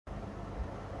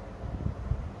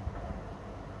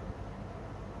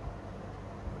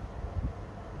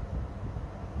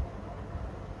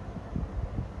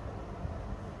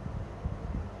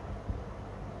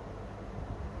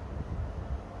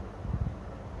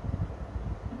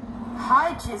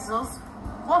Hi, Jizzles.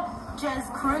 What jazz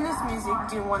crooners music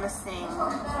do you want to sing?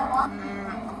 I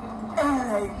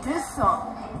like this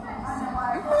song.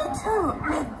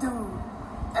 Me too.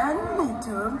 And me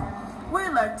too. We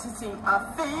like to sing our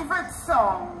favorite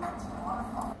song.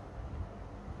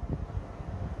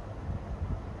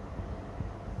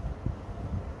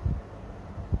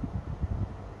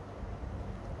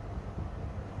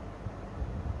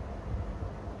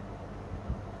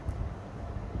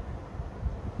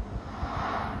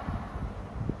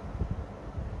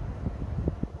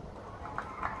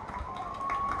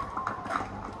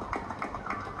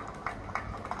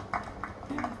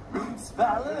 Roots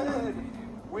ballad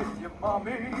with your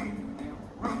mommy.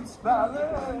 Roots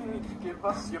ballad, give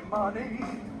us your money.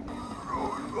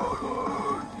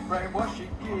 Brainwashing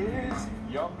kids,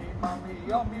 yummy mommy.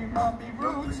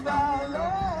 Roots ballad.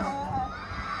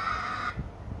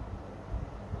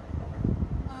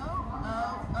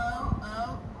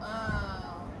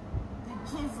 The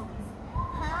Jizzles.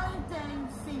 How dare you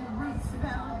sing Roots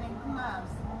ballad in class?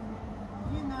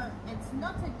 You know, it's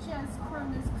not a jazz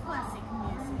crooners classic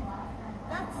music.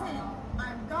 That's it.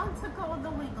 I'm going to call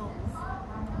the Wiggles.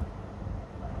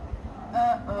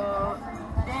 Uh-oh.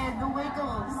 They're the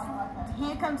Wiggles.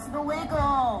 Here comes the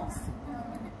Wiggles.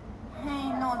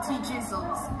 Hey, naughty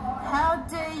Jizzles. How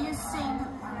dare you sing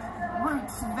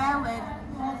Roots ballad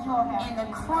in a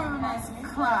crooners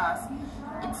class?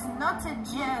 It's not a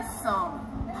jazz song.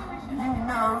 You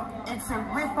know, it's a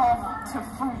rip-off to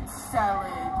Fruit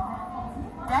Salad.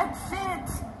 That's it.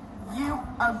 You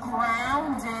are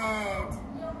grounded.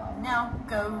 Now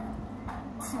go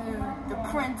to the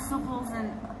principals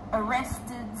and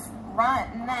arrested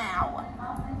right now.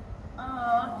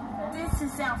 This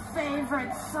is our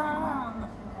favorite song,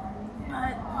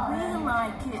 but we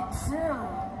like it too.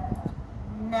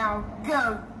 Now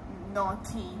go,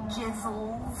 naughty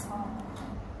Jizzles.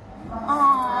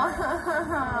 Oh,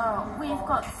 we've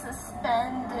got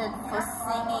suspended for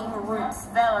singing Roots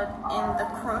ballad in the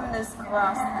crooners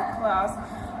class.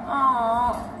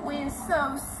 Oh, we're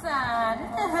so sad.